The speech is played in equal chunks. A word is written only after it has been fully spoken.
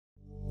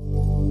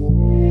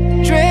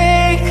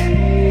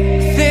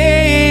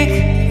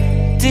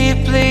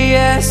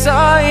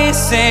I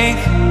sink.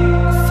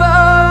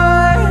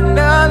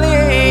 Finally,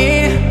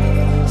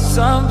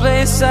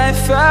 someplace I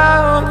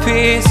found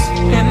peace.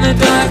 In the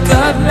dark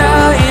of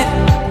night,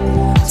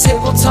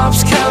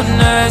 tabletops counting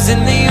hours in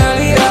the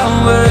early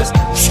hours.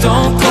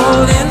 Stone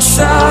cold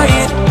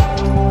inside,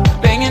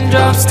 banging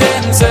drops,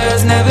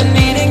 dancers, never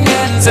needing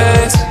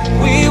answers.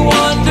 We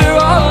wander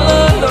all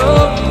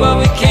alone, but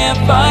we can't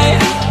find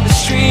the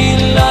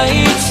street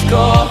lights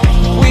go.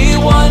 We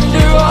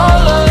wander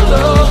all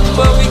alone,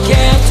 but we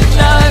can't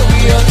deny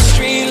we are the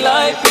street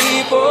light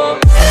people.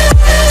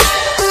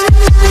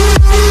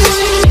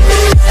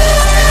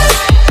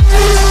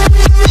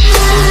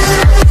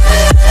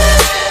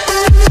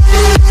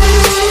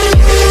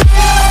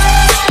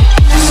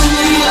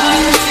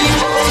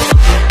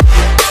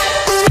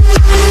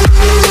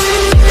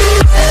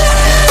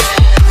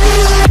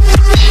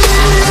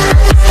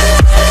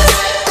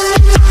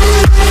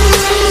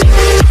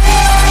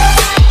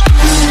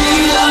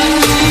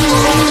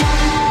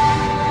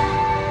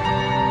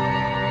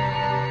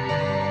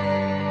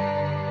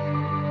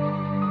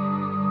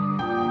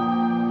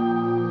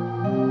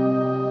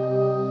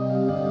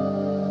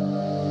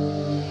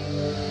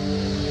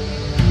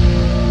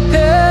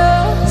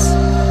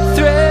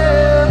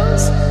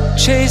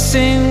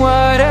 Chasing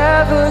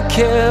whatever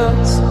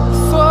kills.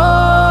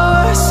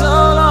 For so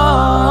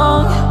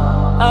long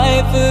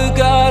I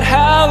forgot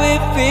how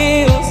it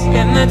feels.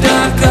 In the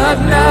dark of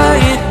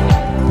night,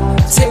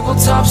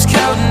 tabletops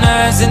counting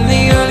hours in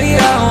the early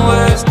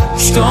hours.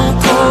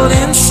 Stone cold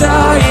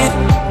inside,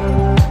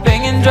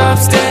 banging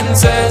drops,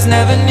 dancers,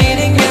 never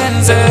needing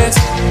answers.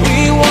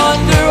 We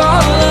wander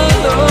all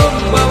alone,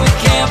 but we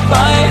can't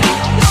find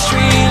the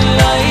street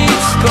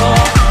lights go.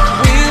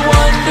 We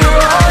wander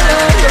all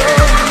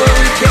alone, but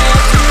we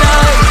can't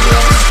deny we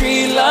are the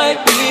street light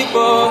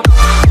people.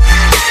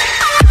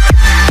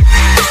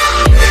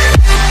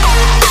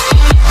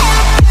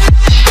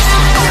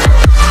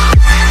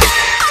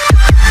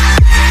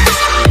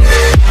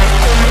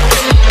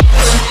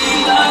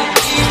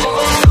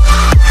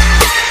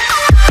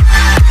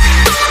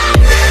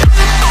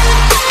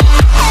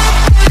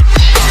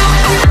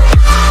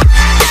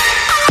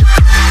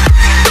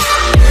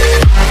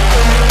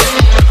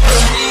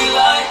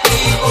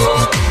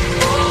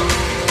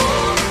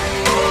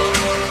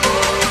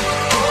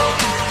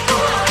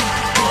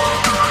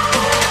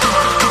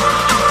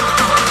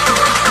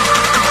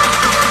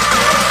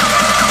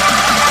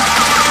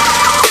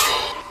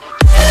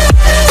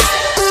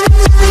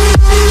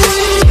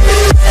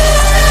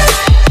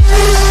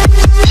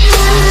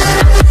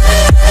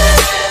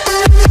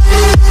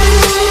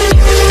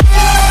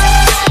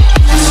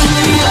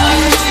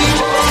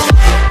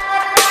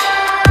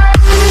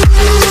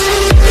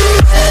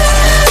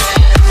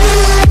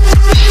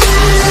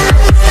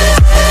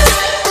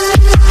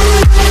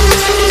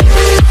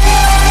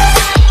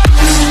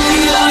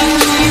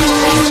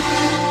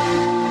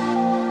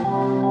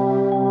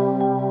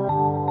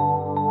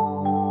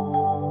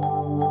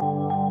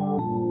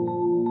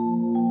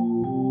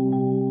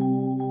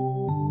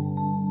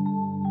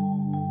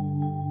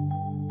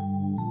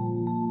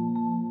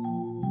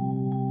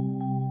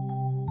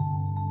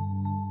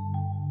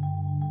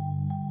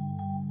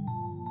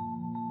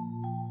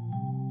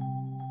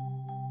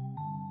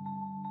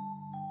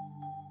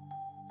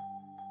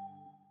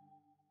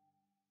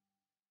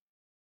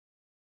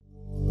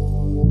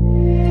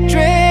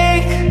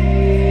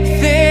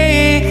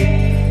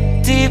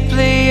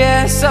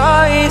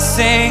 I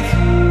sink.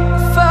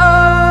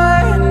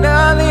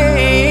 Finally,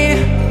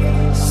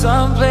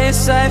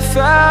 someplace I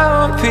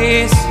found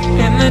peace.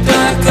 In the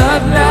dark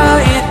of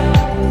night,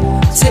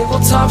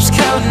 tabletops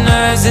counting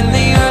hours in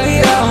the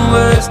early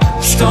hours.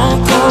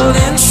 Stone cold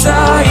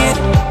inside,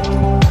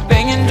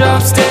 banging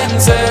drops,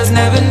 dancers,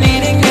 never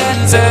needing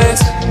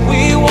answers.